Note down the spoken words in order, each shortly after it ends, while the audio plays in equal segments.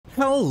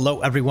Hello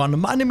everyone,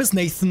 my name is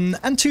Nathan,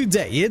 and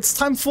today it's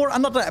time for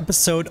another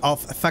episode of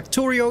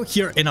Factorio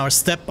here in our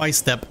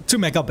step-by-step to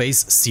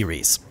Megabase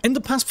series. In the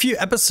past few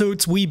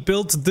episodes we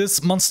built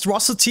this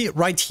monstrosity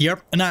right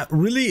here, and I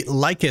really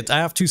like it, I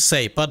have to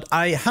say, but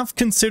I have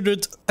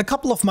considered a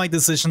couple of my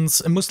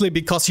decisions, mostly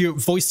because you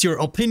voiced your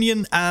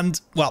opinion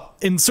and, well,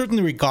 in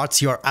certain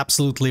regards you're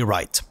absolutely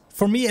right.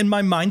 For me, in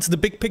my mind, the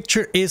big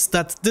picture is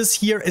that this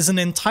here is an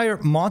entire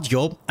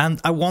module and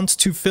I want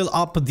to fill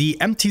up the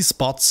empty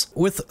spots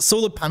with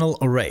solar panel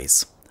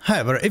arrays.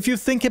 However, if you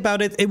think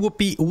about it, it would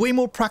be way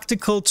more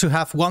practical to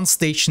have one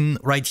station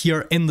right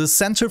here in the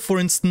center, for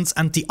instance,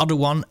 and the other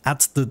one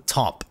at the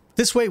top.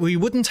 This way we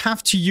wouldn't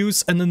have to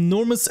use an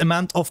enormous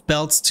amount of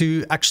belts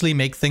to actually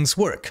make things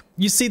work.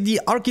 You see,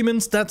 the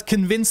argument that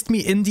convinced me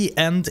in the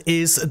end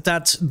is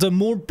that the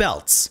more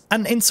belts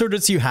and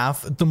inserters you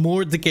have, the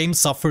more the game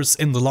suffers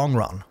in the long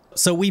run.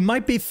 So we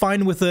might be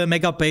fine with a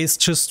Megabase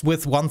just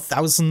with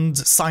 1000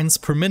 signs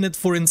per minute,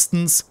 for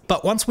instance,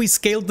 but once we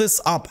scale this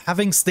up,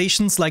 having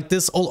stations like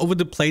this all over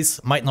the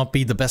place might not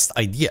be the best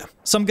idea.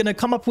 So I'm gonna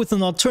come up with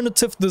an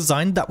alternative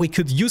design that we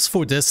could use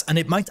for this, and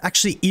it might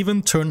actually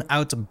even turn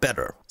out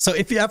better. So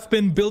if you have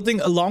been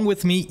building along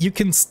with me, you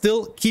can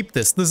still keep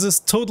this. This is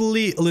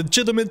totally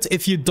legitimate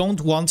if you don't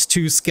want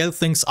to scale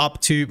things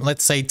up to,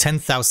 let's say,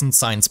 10,000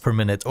 signs per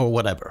minute or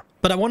whatever.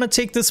 But I want to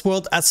take this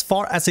world as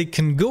far as it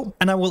can go,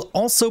 and I will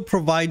also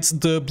provide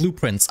the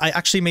blueprints. I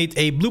actually made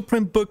a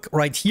blueprint book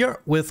right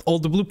here with all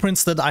the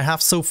blueprints that I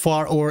have so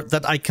far or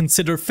that I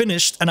consider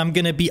finished, and I'm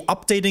going to be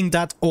updating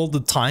that all the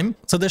time.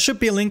 So there should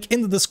be a link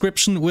in the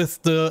description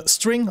with the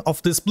string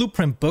of this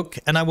blueprint book,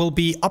 and I will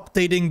be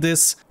updating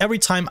this every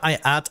time I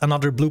add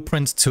another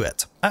blueprint to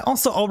it. I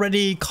also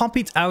already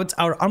copied out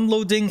our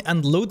unloading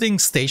and loading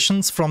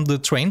stations from the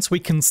trains. We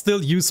can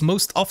still use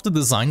most of the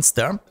designs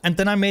there. And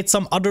then I made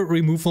some other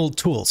removal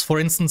tools. For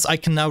instance, I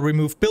can now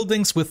remove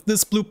buildings with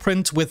this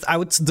blueprint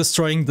without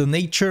destroying the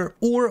nature,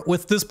 or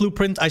with this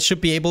blueprint I should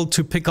be able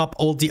to pick up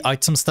all the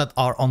items that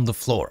are on the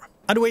floor.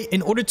 By the way,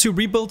 in order to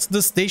rebuild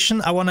the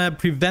station, I want to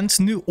prevent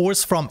new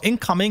ores from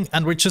incoming,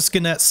 and we're just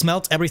gonna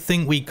smelt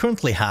everything we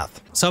currently have.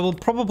 So I will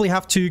probably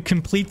have to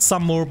complete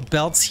some more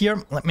belts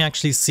here. Let me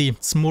actually see.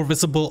 It's more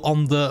visible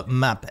on the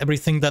map.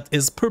 Everything that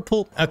is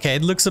purple. Okay,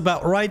 it looks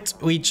about right.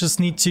 We just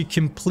need to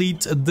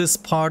complete this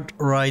part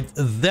right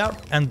there,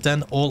 and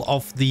then all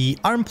of the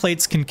iron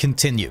plates can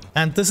continue.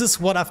 And this is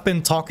what I've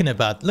been talking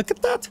about. Look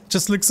at that.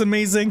 Just looks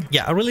amazing.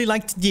 Yeah, I really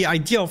liked the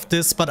idea of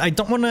this, but I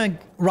don't want to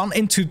run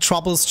into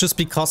troubles just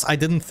because I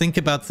didn't think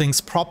about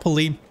things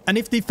properly. And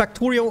if the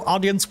Factorio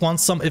audience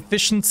wants some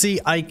efficiency,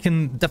 I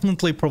can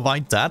definitely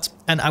provide that.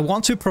 And I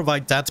want to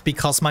provide that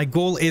because my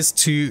goal is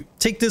to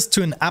take this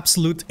to an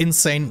absolute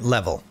insane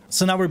level.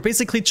 So now we're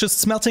basically just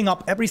smelting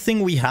up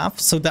everything we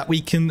have so that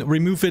we can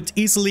remove it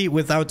easily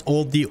without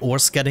all the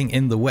ores getting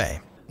in the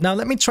way. Now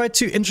let me try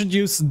to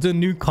introduce the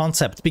new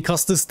concept,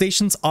 because the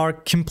stations are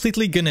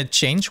completely gonna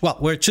change. Well,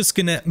 we're just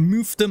gonna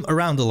move them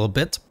around a little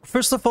bit.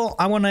 First of all,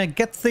 I wanna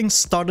get things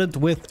started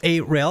with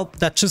a rail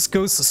that just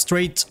goes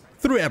straight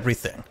through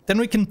everything. Then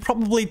we can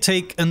probably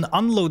take an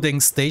unloading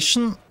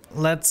station.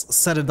 Let's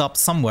set it up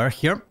somewhere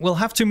here. We'll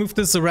have to move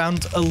this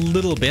around a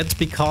little bit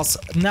because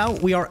now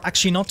we are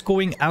actually not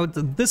going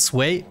out this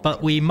way,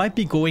 but we might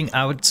be going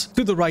out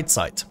to the right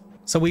side.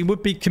 So we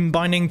would be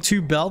combining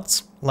two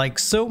belts like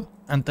so,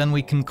 and then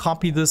we can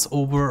copy this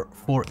over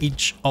for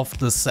each of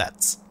the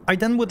sets. I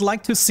then would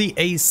like to see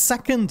a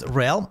second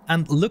rail,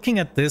 and looking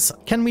at this,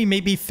 can we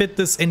maybe fit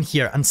this in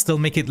here and still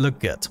make it look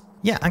good?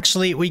 Yeah,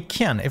 actually we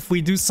can. If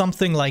we do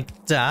something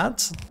like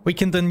that, we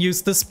can then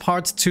use this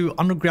part to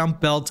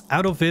underground belt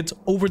out of it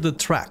over the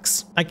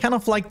tracks. I kind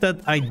of like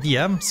that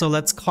idea, so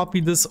let's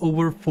copy this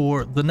over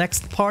for the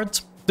next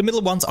part. The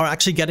middle ones are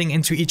actually getting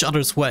into each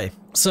other's way.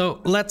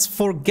 So let's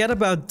forget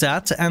about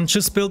that and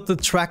just build the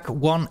track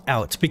one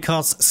out,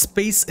 because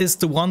space is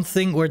the one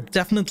thing we're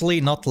definitely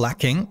not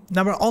lacking.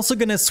 Now we're also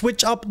going to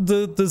switch up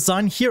the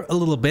design here a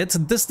little bit.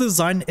 This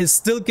design is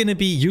still going to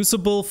be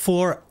usable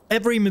for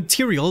every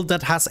material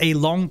that has a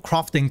long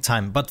crafting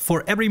time, but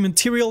for every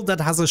material that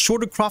has a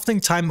shorter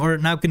crafting time, we're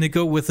now going to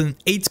go with an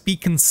 8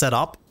 beacon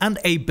setup and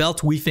a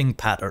belt weaving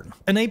pattern.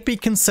 An 8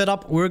 beacon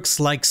setup works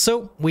like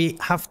so. We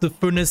have the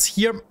furnace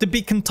here. The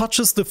beacon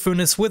touches the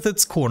furnace with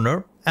its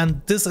corner,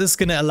 and this is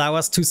going to allow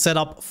us to set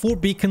up 4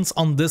 beacons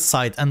on this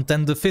side, and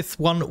then the 5th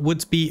one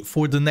would be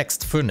for the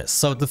next furnace.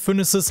 So the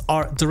furnaces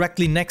are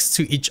directly next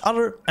to each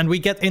other, and we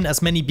get in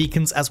as many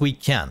beacons as we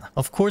can.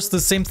 Of course, the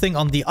same thing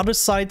on the other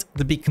side.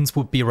 The beacons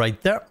would be right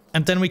there.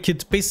 And then we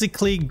could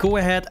basically go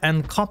ahead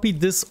and copy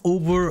this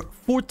over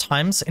 4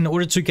 times in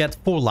order to get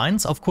 4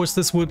 lines. Of course,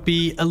 this would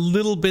be a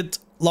little bit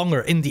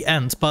longer in the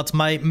end, but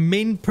my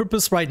main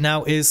purpose right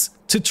now is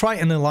to try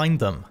and align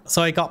them.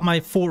 So I got my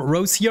 4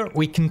 rows here.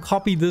 We can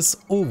copy this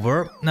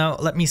over. Now,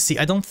 let me see.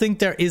 I don't think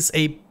there is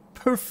a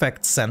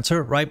perfect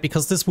center, right?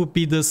 Because this would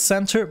be the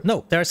center.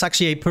 No, there's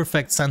actually a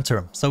perfect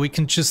center. So we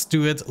can just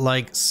do it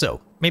like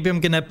so. Maybe I'm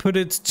gonna put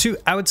it 2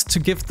 out to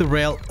give the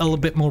rail a little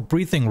bit more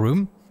breathing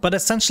room. But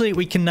essentially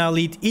we can now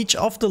lead each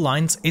of the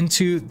lines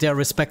into their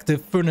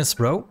respective furnace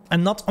row.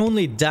 And not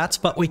only that,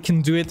 but we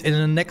can do it in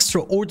an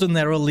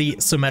extraordinarily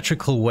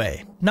symmetrical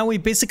way. Now we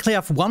basically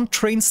have one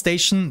train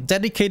station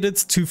dedicated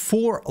to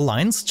 4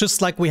 lines,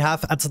 just like we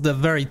have at the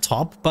very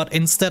top. But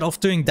instead of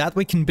doing that,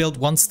 we can build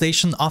one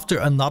station after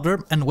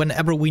another. And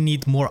whenever we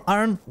need more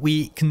iron,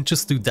 we can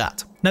just do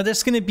that. Now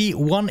there's going to be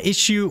one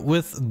issue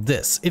with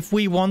this. If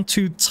we want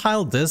to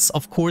tile this,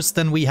 of course,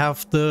 then we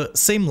have the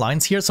same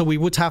lines here. So we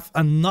would have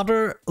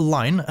another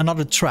line,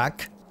 another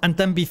track. And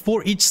then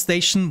before each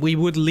station, we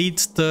would lead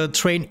the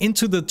train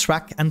into the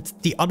track and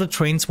the other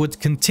trains would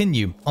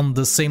continue on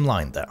the same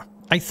line there.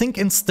 I think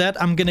instead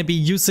I'm going to be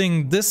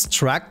using this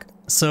track.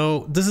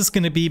 So this is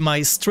going to be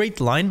my straight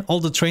line. All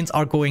the trains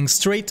are going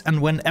straight,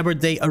 and whenever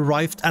they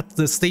arrived at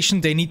the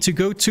station they need to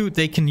go to,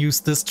 they can use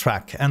this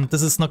track. And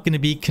this is not going to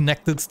be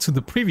connected to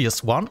the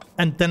previous one.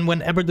 And then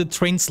whenever the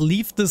trains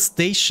leave the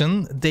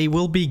station, they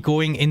will be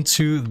going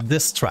into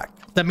this track.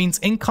 That means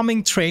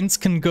incoming trains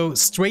can go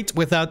straight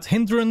without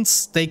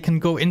hindrance, they can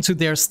go into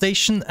their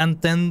station, and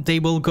then they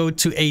will go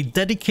to a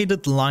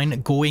dedicated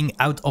line going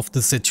out of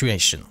the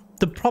situation.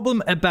 The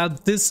problem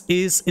about this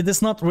is it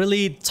is not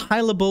really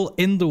tileable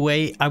in the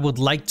way I would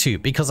like to,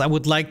 because I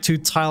would like to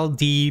tile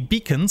the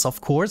beacons,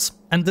 of course,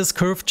 and this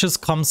curve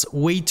just comes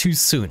way too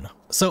soon.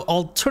 So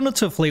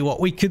alternatively, what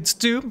we could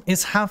do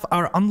is have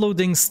our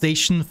unloading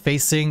station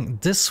facing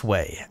this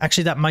way.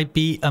 Actually, that might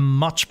be a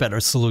much better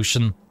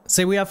solution.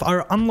 Say we have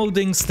our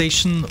unloading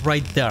station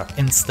right there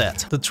instead.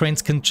 The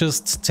trains can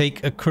just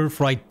take a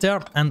curve right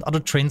there, and other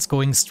trains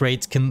going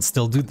straight can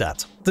still do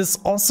that. This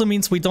also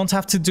means we don't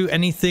have to do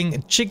anything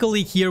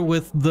jiggly here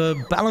with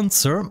the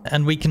balancer,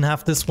 and we can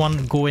have this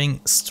one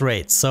going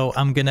straight. So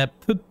I'm gonna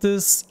put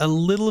this a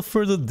little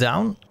further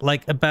down,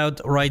 like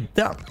about right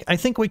there. I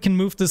think we can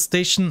move the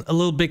station a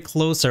little bit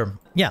closer.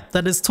 Yeah,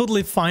 that is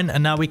totally fine,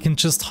 and now we can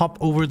just hop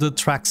over the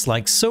tracks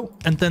like so,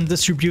 and then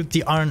distribute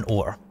the iron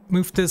ore.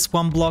 Move this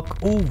one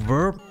block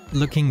over,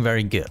 looking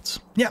very good.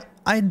 Yeah,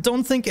 I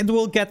don't think it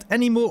will get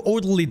any more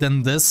orderly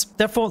than this.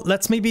 Therefore,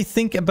 let's maybe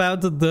think about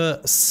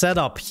the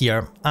setup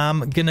here.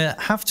 I'm gonna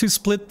have to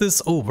split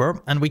this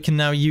over, and we can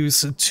now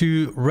use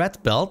 2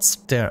 red belts.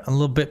 There, a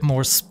little bit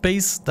more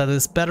space, that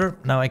is better.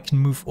 Now I can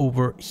move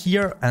over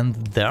here and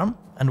there.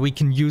 And we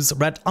can use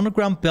red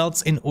underground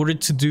belts in order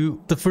to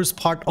do the first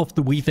part of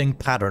the weaving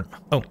pattern.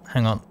 Oh,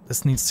 hang on.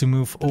 This needs to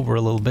move over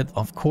a little bit,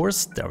 of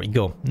course. There we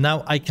go.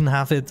 Now I can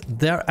have it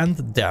there and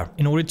there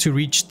in order to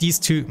reach these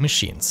 2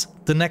 machines.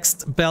 The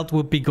next belt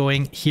would be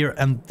going here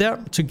and there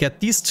to get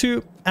these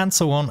 2, and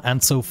so on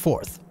and so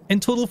forth. In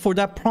total for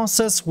that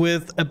process,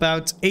 with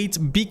about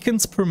 8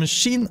 beacons per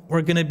machine,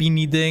 we're going to be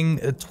needing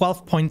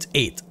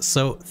 12.8.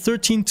 So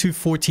 13 to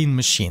 14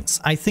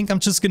 machines. I think I'm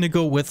just going to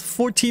go with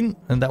 14,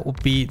 and that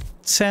would be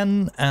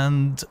 10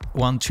 and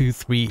 1, 2,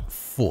 3,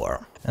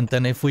 4. And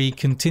then if we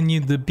continue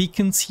the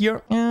beacons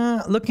here,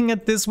 looking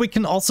at this, we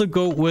can also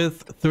go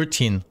with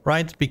 13,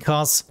 right?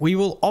 Because we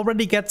will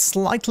already get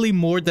slightly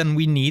more than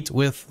we need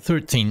with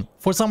 13.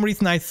 For some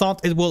reason, I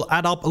thought it will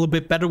add up a little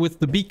bit better with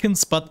the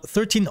beacons, but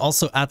 13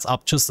 also adds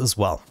up just as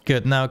well.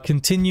 Good, now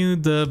continue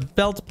the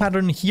belt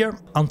pattern here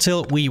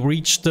until we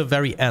reach the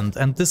very end.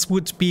 And this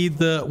would be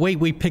the way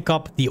we pick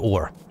up the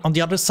ore. On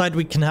the other side,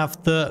 we can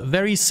have the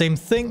very same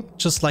thing,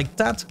 just like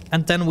that.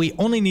 And then we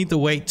only need a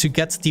way to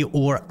get the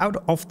ore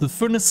out of the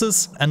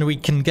furnaces, and we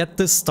can get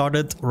this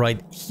started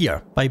right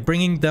here by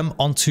bringing them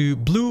onto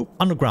blue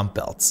underground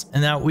belts.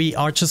 And now we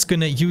are just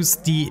gonna use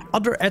the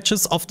other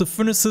edges of the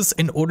furnaces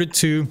in order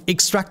to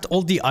extract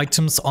all the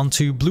items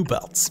onto blue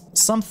belts.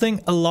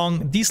 Something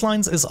along these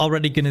lines is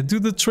already gonna do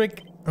the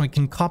trick. We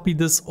can copy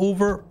this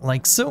over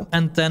like so,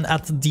 and then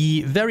at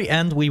the very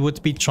end we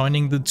would be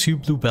joining the 2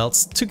 blue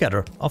belts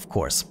together, of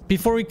course.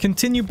 Before we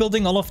continue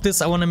building all of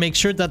this, I want to make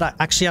sure that I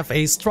actually have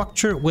a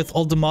structure with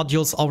all the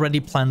modules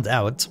already planned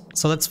out.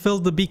 So let's fill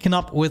the beacon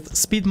up with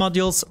speed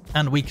modules,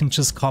 and we can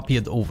just copy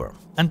it over.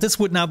 And this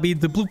would now be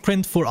the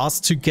blueprint for us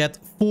to get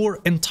 4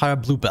 entire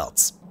blue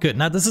belts. Good,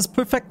 now this is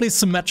perfectly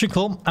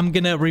symmetrical. I'm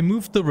gonna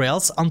remove the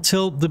rails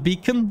until the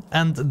beacon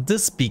and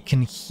this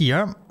beacon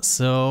here.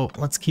 So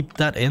let's keep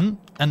that in.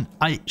 And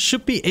I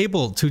should be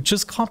able to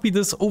just copy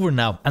this over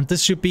now. And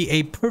this should be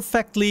a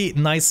perfectly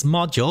nice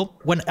module.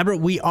 Whenever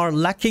we are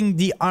lacking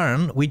the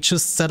iron, we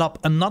just set up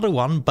another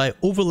one by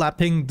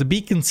overlapping the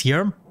beacons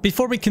here.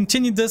 Before we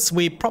continue this,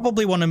 we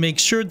probably want to make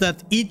sure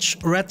that each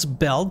red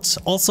belt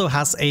also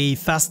has a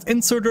fast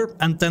inserter,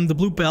 and then the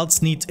blue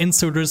belts need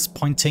inserters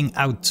pointing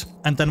out.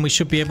 And then we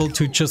should be able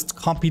to just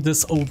copy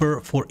this over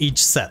for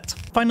each set.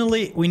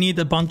 Finally, we need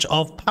a bunch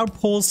of power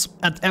poles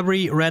at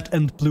every red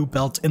and blue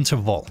belt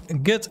interval.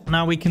 Good,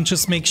 now we can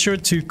just make sure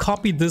to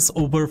copy this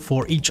over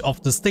for each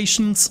of the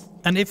stations.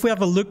 And if we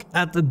have a look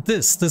at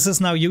this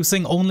is now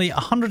using only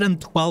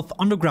 112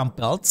 underground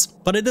belts,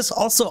 but it is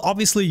also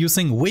obviously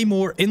using way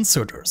more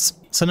inserters.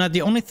 So now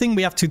the only thing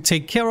we have to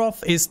take care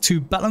of is to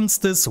balance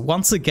this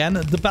once again.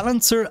 The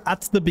balancer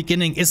at the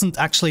beginning isn't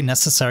actually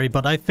necessary,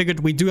 but I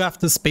figured we do have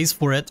the space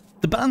for it.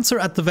 The balancer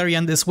at the very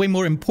end is way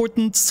more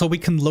important, so we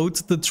can load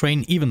the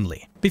train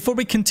evenly. Before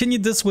we continue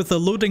this with the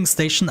loading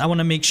station, I want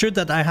to make sure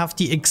that I have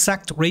the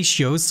exact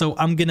ratio. So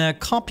I'm gonna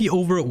copy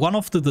over one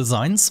of the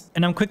designs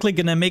and I'm quickly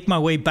gonna make my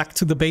way back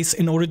to the base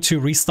in order to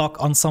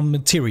restock on some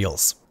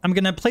materials. I'm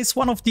gonna place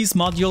one of these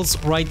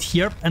modules right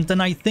here, and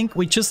then I think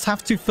we just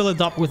have to fill it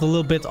up with a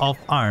little bit of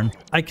iron.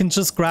 I can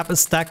just grab a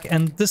stack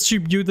and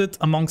distribute it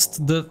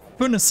amongst the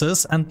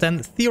furnaces, and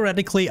then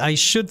theoretically I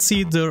should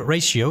see the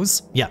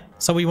ratios. Yeah,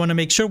 so we want to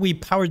make sure we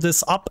power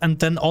this up and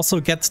then also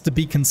get the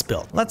beacons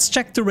built. Let's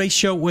check the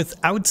ratio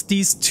without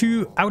these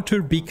two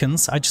outer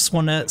beacons. I just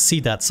want to see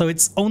that. So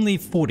it's only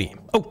 40.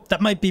 Oh,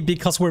 that might be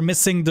because we're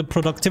missing the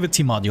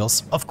productivity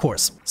modules, of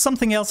course.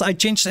 Something else I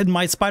changed in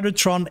my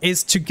Spidertron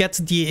is to get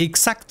the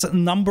exact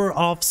number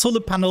of solar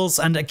panels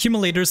and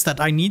accumulators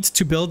that I need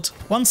to build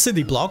one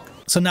city block.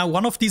 So now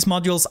one of these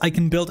modules I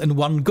can build in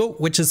one go,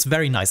 which is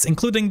very nice,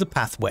 including the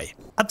pathway.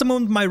 At the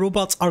moment my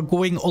robots are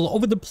going all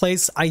over the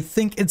place. I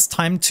think it's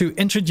time to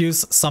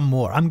introduce some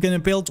more. I'm gonna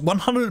build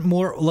 100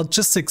 more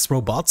logistics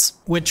robots,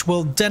 which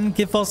will then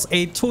give us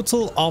a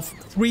total of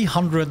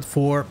 300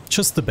 for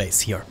just the base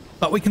here.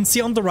 But we can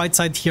see on the right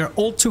side here,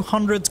 all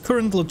 200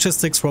 current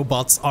logistics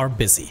robots are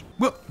busy.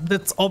 Well,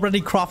 that's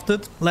already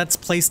crafted. Let's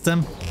place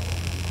them.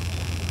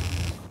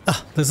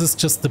 This is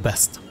just the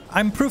best. I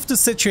improved the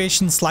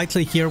situation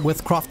slightly here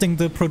with crafting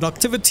the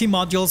productivity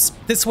modules.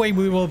 This way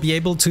we will be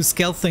able to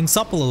scale things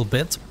up a little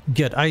bit.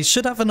 Good, I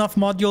should have enough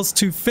modules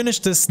to finish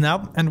this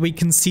now, and we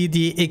can see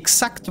the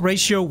exact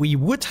ratio we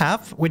would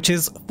have, which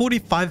is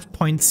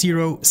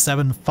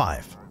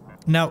 45.075.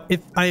 Now, if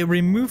I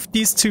remove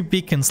these two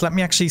beacons, let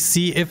me actually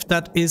see if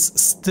that is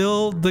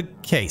still the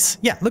case.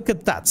 Yeah, look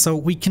at that. So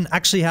we can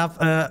actually have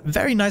a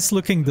very nice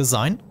looking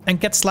design and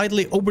get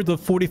slightly over the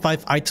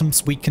 45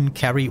 items we can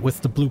carry with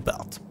the blue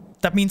belt.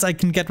 That means I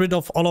can get rid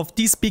of all of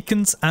these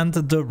beacons and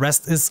the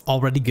rest is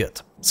already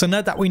good. So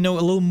now that we know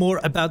a little more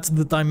about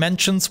the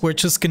dimensions, we're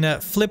just gonna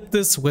flip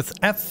this with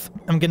F.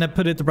 I'm gonna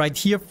put it right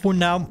here for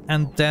now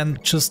and then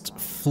just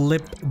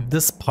flip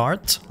this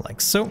part like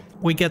so.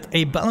 We get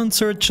a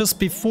balancer just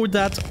before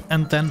that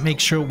and then make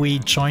sure we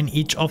join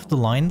each of the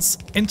lines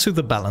into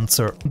the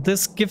balancer.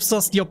 This gives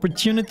us the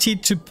opportunity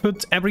to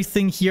put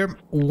everything here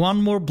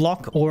one more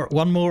block or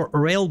one more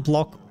rail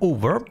block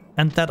over.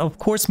 And that of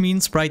course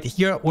means right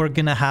here we're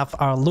gonna have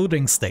our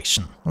loading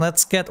station.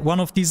 Let's get one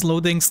of these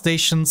loading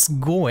stations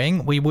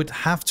going. We would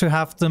have to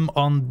have them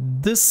on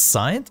this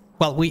side.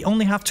 Well, we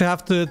only have to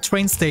have the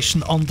train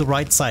station on the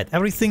right side.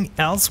 Everything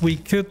else we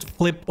could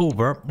flip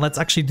over. Let's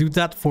actually do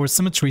that for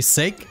symmetry's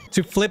sake.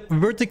 To flip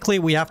vertically,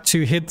 we have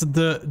to hit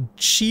the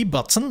G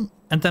button.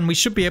 And then we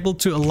should be able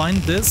to align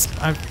this.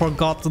 I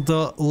forgot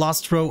the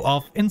last row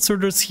of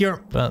inserters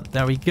here, but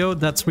there we go.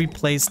 That's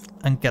replaced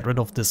and get rid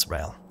of this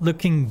rail.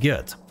 Looking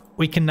good.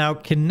 We can now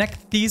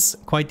connect these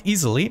quite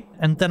easily.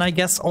 And then I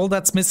guess all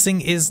that's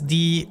missing is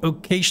the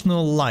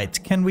occasional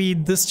light. Can we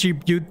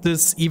distribute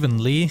this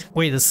evenly?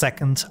 Wait a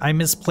second, I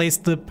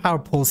misplaced the power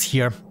poles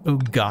here. Oh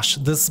gosh,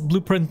 this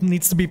blueprint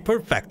needs to be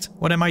perfect.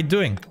 What am I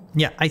doing?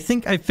 Yeah, I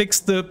think I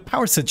fixed the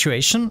power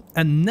situation.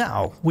 And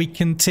now we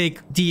can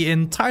take the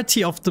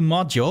entirety of the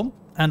module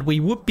and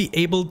we would be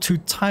able to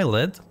tile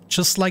it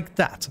just like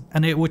that.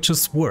 And it would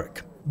just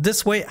work.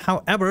 This way,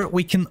 however,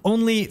 we can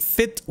only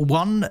fit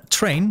one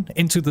train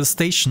into the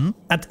station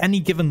at any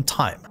given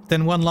time.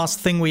 Then one last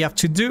thing we have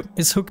to do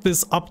is hook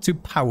this up to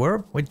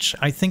power, which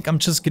I think I'm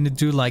just going to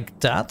do like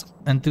that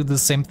and do the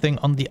same thing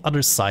on the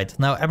other side.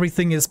 Now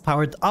everything is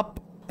powered up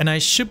and I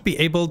should be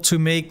able to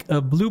make a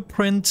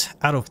blueprint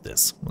out of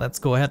this. Let's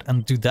go ahead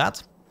and do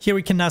that. Here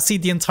we can now see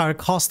the entire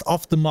cost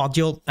of the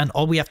module and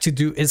all we have to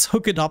do is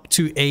hook it up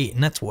to a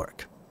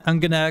network. I'm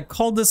gonna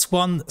call this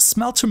one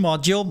smelter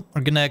module.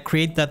 We're gonna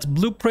create that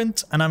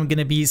blueprint and I'm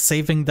gonna be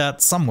saving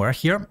that somewhere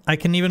here. I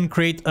can even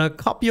create a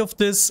copy of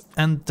this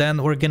and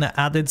then we're gonna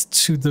add it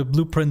to the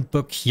blueprint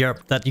book here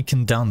that you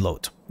can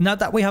download. Now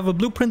that we have a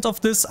blueprint of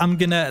this, I'm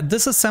gonna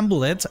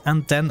disassemble it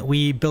and then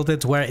we build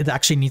it where it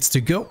actually needs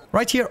to go.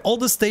 Right here, all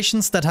the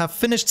stations that have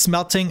finished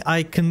smelting,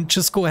 I can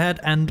just go ahead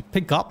and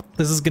pick up.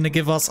 This is gonna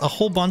give us a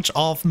whole bunch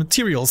of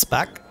materials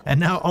back. And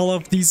now all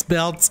of these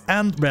belts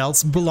and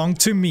rails belong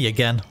to me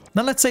again.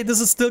 Now let's say this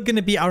is still going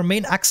to be our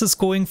main axis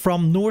going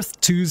from north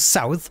to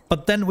south,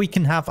 but then we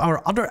can have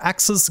our other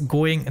axis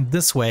going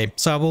this way.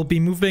 So I will be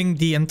moving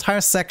the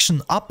entire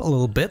section up a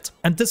little bit,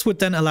 and this would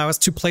then allow us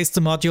to place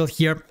the module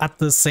here at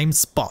the same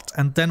spot.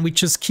 And then we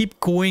just keep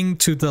going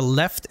to the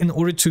left in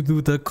order to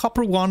do the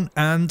copper one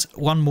and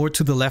one more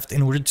to the left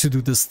in order to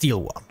do the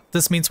steel one.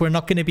 This means we're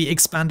not going to be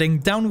expanding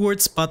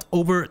downwards, but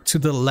over to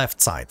the left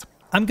side.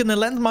 I'm gonna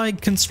lend my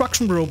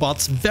construction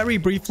robots very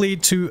briefly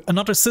to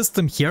another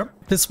system here.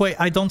 This way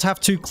I don't have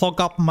to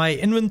clog up my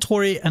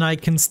inventory and I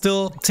can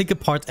still take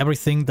apart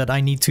everything that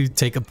I need to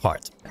take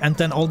apart. And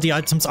then all the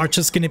items are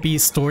just gonna be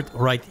stored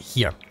right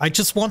here. I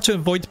just want to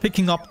avoid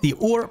picking up the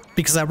ore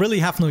because I really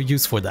have no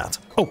use for that.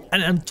 Oh,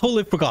 and I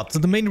totally forgot.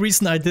 The main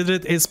reason I did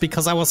it is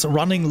because I was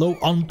running low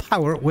on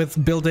power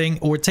with building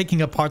or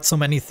taking apart so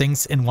many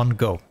things in one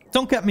go.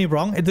 Don't get me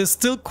wrong, it is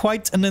still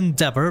quite an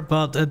endeavor,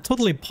 but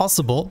totally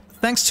possible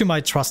thanks to my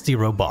trusty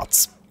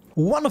robots.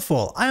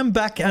 Wonderful, I am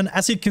back, and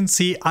as you can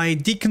see, I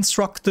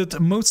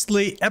deconstructed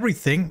mostly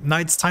everything. Now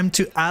it's time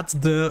to add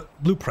the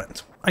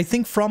blueprint. I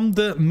think from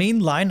the main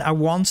line I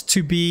want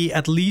to be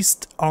at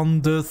least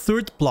on the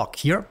third block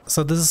here.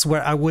 So this is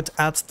where I would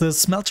add the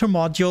smelter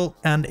module,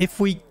 and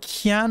if we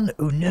can...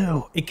 oh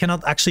no, it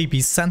cannot actually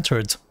be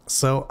centered.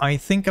 So I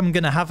think I'm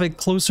gonna have it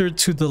closer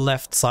to the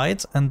left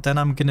side, and then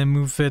I'm gonna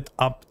move it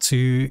up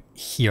to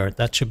here.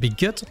 That should be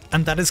good.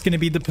 And that is gonna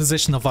be the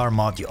position of our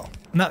module.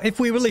 Now, if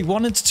we really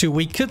wanted to,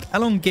 we could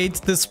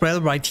elongate this rail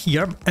right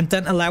here and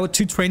then allow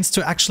 2 trains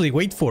to actually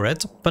wait for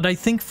it. But I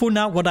think for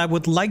now, what I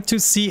would like to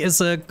see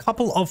is a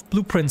couple of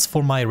blueprints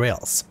for my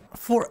rails.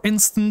 For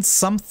instance,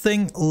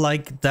 something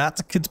like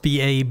that could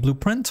be a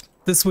blueprint.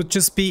 This would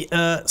just be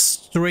a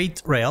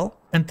straight rail.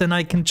 And then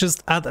I can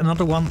just add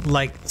another one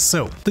like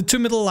so. The 2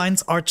 middle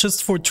lines are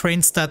just for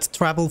trains that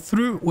travel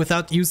through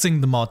without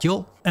using the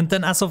module. And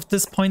then as of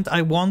this point,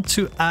 I want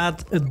to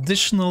add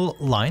additional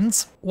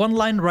lines. One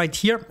line right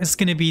here is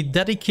going to be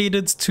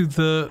dedicated to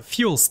the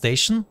fuel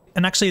station.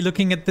 And actually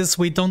looking at this,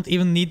 we don't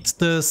even need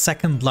the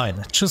second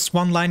line. Just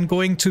one line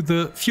going to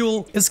the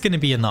fuel is going to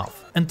be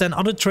enough. And then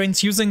other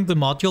trains using the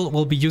module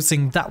will be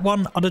using that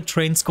one. Other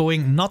trains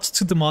going not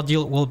to the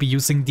module will be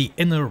using the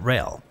inner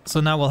rail. So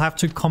now we'll have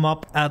to come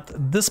up at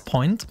this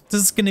point.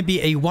 This is going to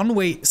be a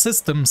one-way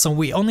system, so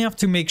we only have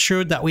to make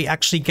sure that we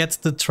actually get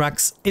the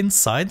tracks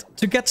inside.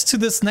 To get to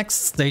this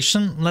next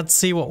station, let's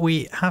see what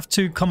we have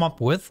to come up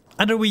with.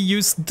 Either we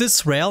use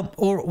this rail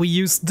or we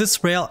use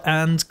this rail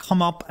and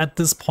come up at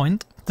this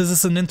point. This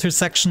is an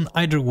intersection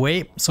either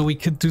way, so we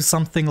could do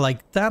something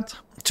like that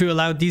to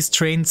allow these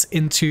trains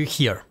into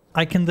here.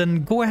 I can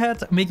then go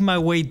ahead, make my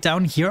way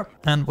down here,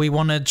 and we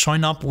want to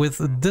join up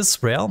with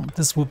this rail.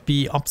 This would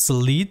be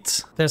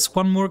obsolete. There's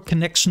one more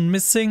connection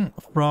missing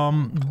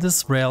from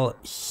this rail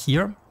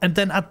here. And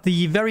then at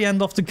the very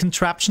end of the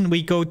contraption,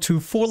 we go to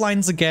 4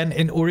 lines again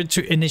in order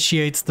to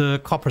initiate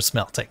the copper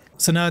smelting.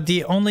 So now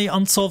the only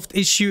unsolved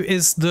issue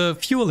is the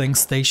fueling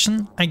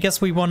station. I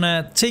guess we want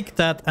to take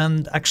that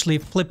and actually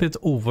flip it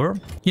over.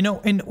 You know,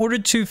 in order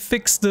to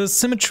fix the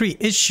symmetry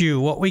issue,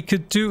 what we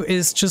could do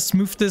is just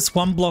move this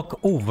 1 block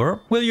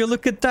over. Will you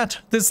look at that?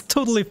 This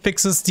totally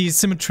fixes the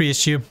symmetry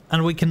issue.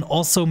 And we can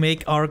also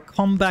make our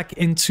comeback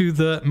into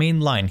the main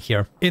line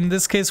here. In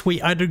this case,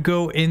 we either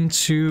go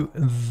into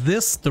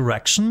this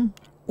direction,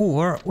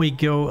 or we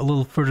go a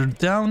little further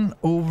down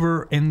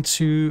over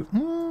into...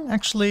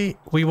 actually,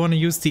 we want to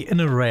use the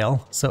inner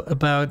rail, so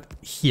about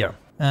here.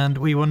 And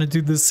we want to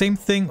do the same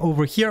thing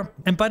over here.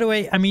 And by the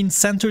way, I mean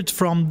centered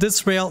from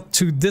this rail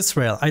to this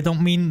rail. I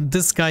don't mean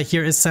this guy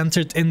here is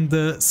centered in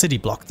the city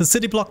block. The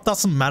city block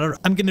doesn't matter.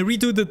 I'm going to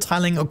redo the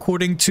tiling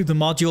according to the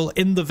module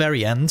in the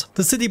very end.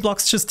 The city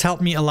blocks just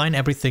help me align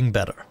everything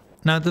better.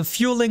 Now the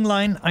fueling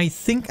line, I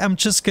think I'm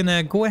just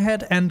gonna go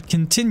ahead and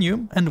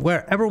continue, and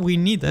wherever we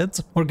need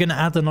it, we're gonna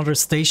add another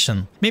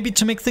station. Maybe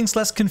to make things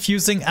less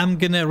confusing, I'm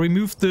gonna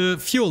remove the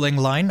fueling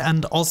line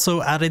and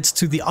also add it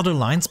to the other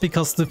lines,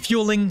 because the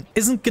fueling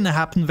isn't gonna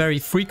happen very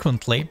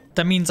frequently.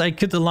 That means I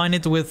could align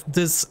it with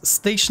this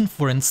station,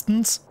 for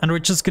instance, and we're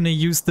just gonna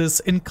use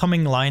this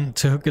incoming line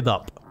to hook it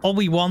up. All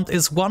we want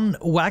is 1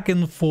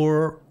 wagon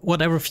for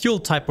whatever fuel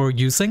type we're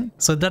using.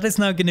 So that is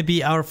now going to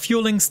be our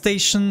fueling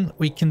station.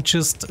 We can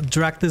just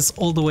drag this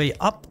all the way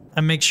up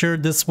and make sure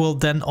this will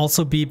then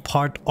also be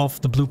part of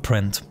the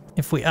blueprint.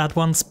 If we add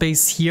 1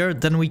 space here,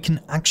 then we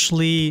can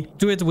actually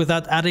do it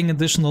without adding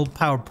additional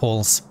power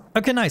poles.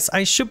 Okay, nice.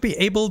 I should be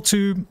able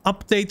to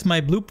update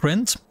my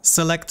blueprint,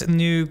 select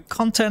new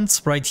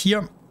contents right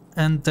here.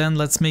 And then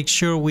let's make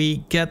sure we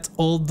get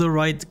all the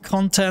right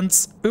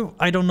contents. Oh,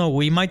 I don't know.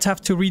 We might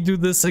have to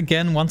redo this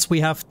again once we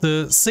have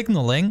the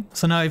signaling.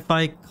 So now if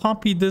I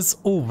copy this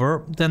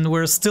over, then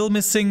we're still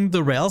missing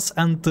the rails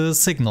and the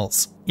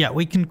signals. Yeah,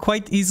 we can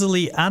quite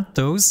easily add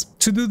those.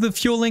 To do the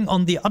fueling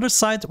on the other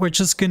side, we're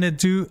just going to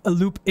do a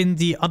loop in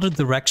the other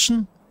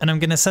direction. And I'm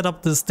going to set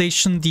up the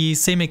station the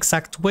same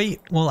exact way.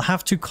 We'll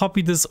have to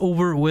copy this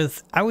over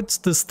without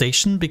the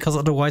station, because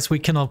otherwise we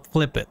cannot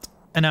flip it.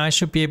 And now I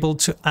should be able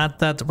to add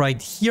that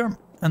right here.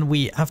 And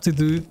we have to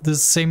do the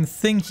same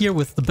thing here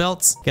with the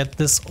belts. Get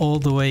this all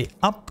the way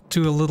up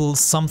to a little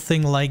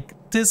something like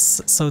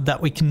this, so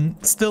that we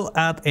can still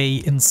add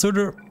a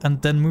inserter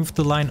and then move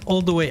the line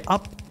all the way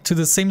up to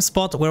the same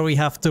spot where we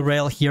have the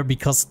rail here,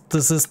 because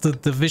this is the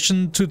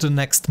division to the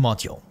next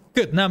module.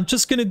 Good, now I'm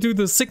just going to do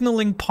the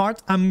signaling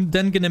part. I'm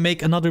then going to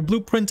make another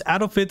blueprint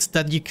out of it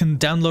that you can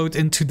download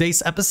in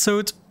today's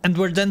episode. And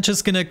we're then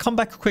just going to come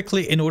back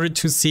quickly in order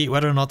to see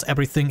whether or not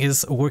everything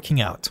is working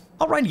out.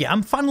 Alrighty,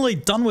 I'm finally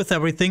done with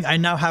everything. I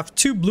now have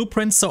 2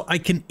 blueprints, so I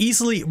can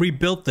easily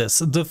rebuild this.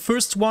 The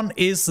first one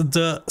is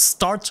the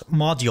start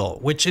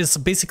module, which is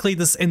basically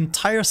this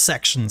entire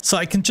section. So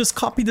I can just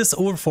copy this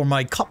over for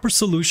my copper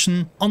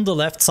solution on the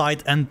left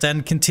side and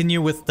then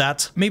continue with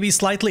that, maybe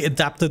slightly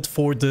adapted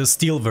for the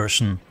steel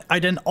version. I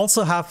then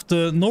also have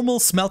the normal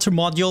smelter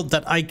module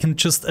that I can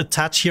just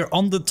attach here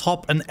on the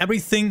top, and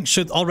everything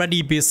should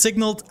already be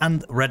signaled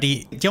and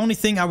ready. The only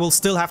thing I will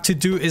still have to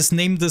do is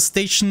name the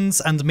stations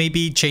and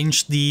maybe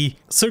change the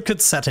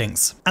circuit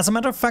settings. As a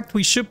matter of fact,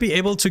 we should be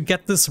able to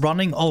get this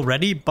running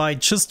already by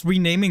just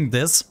renaming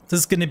this. This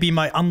is going to be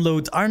my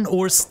unload iron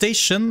ore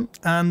station,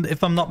 and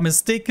if I'm not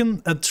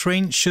mistaken, a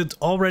train should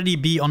already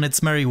be on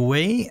its merry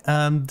way.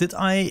 Did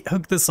I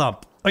hook this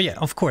up? Oh yeah,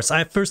 of course.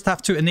 I first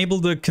have to enable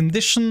the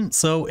condition.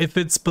 So if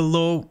it's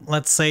below,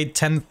 let's say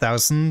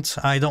 10,000,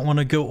 I don't want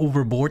to go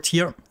overboard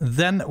here,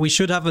 then we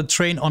should have a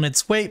train on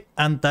its way.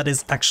 And that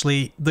is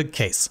actually the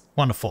case.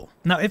 Wonderful.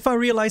 Now, if I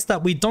realize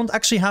that we don't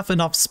actually have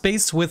enough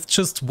space with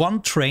just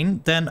one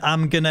train, then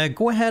I'm gonna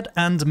go ahead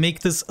and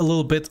make this a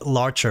little bit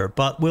larger,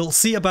 but we'll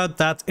see about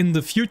that in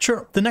the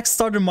future. The next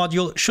starter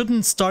module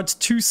shouldn't start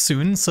too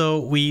soon, so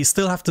we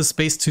still have the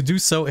space to do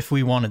so if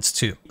we wanted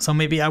to. So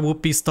maybe I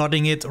would be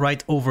starting it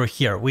right over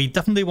here. We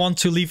definitely want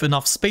to leave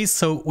enough space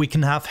so we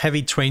can have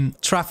heavy train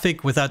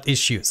traffic without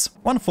issues.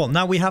 Wonderful.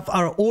 Now we have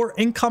our ore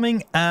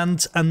incoming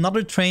and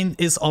another train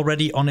is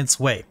already on its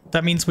way.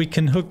 That means we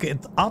can hook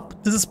it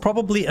up. This is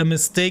probably a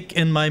mistake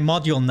in my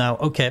module now.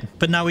 Okay,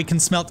 but now we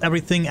can smelt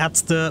everything at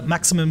the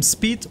maximum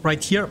speed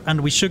right here, and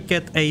we should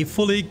get a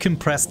fully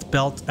compressed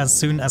belt as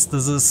soon as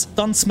this is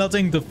done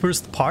smelting the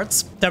first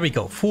parts. There we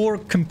go. 4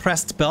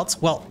 compressed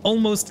belts. Well,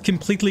 almost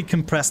completely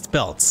compressed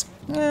belts.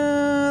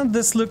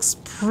 This looks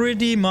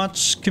pretty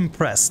much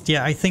compressed.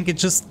 Yeah, I think it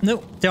just...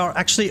 No, there are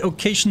actually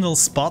occasional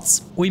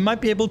spots. We might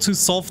be able to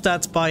solve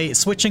that by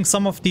switching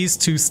some of these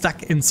to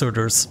stack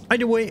inserters.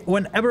 Either way,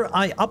 whenever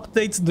I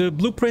update the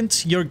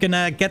blueprint, you're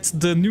gonna get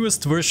the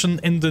newest version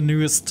in the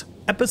newest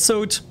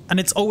episode, and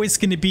it's always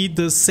gonna be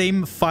the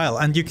same file,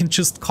 and you can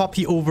just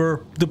copy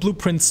over the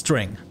blueprint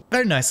string.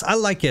 Very nice, I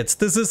like it.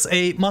 This is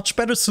a much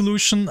better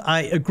solution,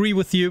 I agree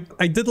with you.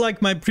 I did like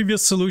my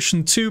previous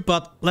solution too,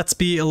 but let's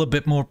be a little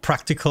bit more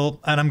practical,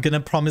 and I'm gonna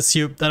promise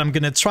you that I'm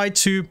gonna try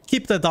to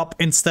keep that up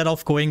instead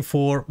of going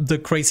for the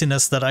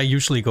craziness that I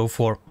usually go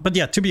for. But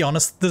yeah, to be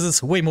honest, this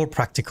is way more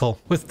practical.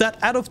 With that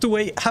out of the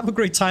way, have a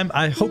great time.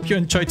 I hope you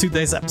enjoyed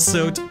today's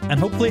episode, and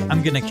hopefully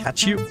I'm gonna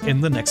catch you in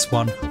the next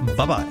one.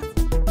 Bye bye.